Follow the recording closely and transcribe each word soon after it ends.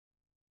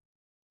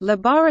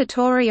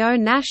Laboratorio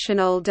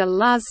Nacional de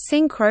Luz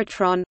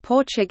Synchrotron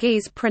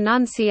Portuguese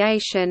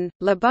pronunciation,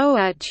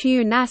 Laboa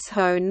tu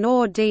Nasho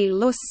nor de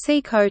Luz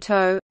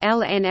Synchrotron,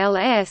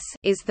 LNLS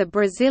is the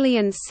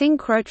Brazilian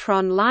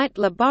synchrotron light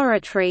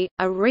laboratory,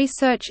 a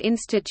research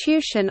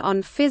institution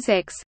on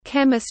physics,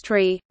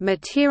 chemistry,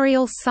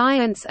 material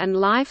science and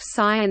life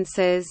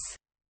sciences.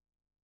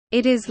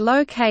 It is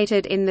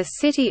located in the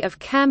city of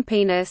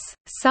Campinas,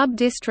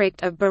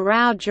 subdistrict of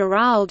Barão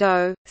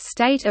Geraldo,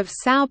 state of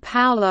São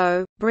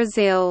Paulo,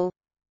 Brazil.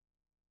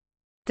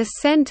 The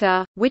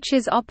center, which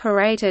is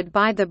operated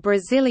by the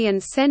Brazilian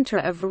Center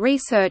of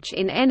Research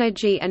in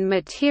Energy and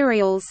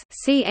Materials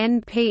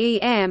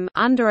 (CNPEM)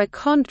 under a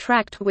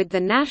contract with the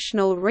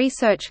National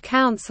Research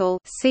Council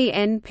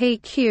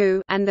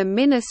 (CNPq) and the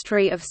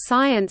Ministry of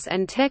Science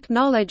and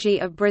Technology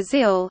of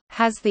Brazil,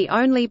 has the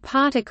only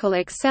particle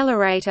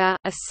accelerator,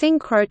 a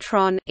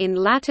synchrotron, in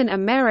Latin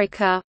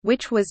America,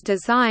 which was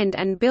designed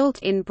and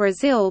built in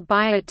Brazil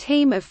by a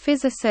team of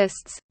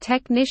physicists,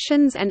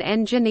 technicians and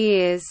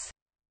engineers.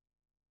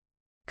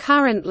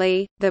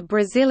 Currently, the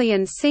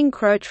Brazilian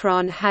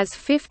synchrotron has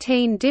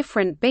 15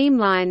 different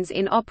beamlines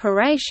in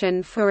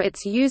operation for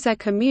its user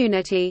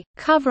community,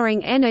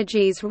 covering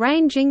energies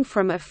ranging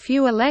from a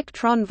few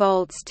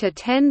electronvolts to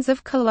tens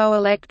of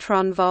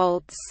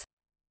kiloelectronvolts.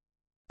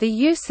 The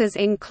uses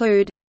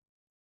include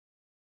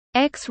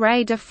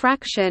X-ray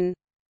diffraction,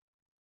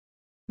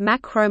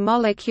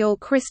 macromolecule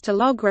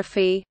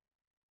crystallography,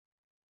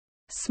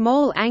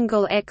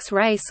 small-angle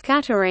X-ray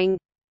scattering,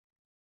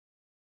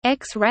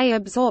 X-ray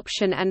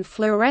absorption and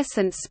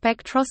fluorescence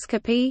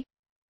spectroscopy,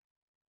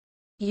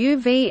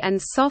 UV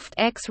and soft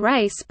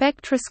X-ray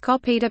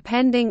spectroscopy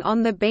depending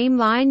on the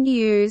beamline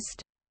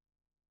used.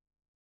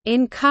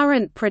 In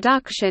current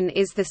production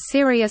is the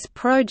Sirius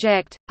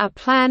project, a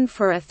plan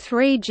for a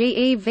 3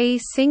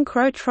 GeV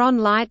synchrotron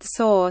light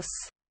source.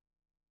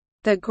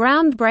 The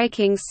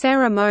groundbreaking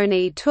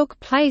ceremony took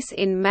place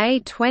in May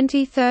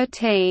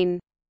 2013.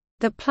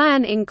 The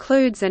plan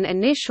includes an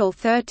initial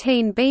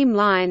 13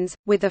 beamlines,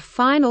 with a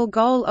final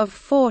goal of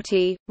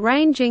 40,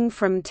 ranging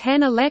from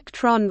 10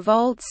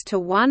 electron-volts to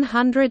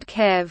 100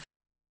 keV.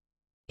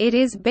 It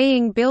is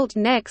being built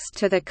next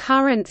to the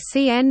current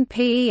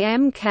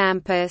CNPEM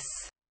campus.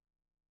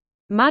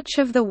 Much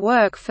of the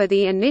work for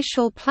the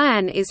initial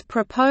plan is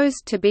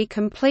proposed to be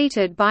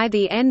completed by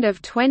the end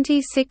of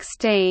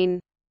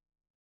 2016.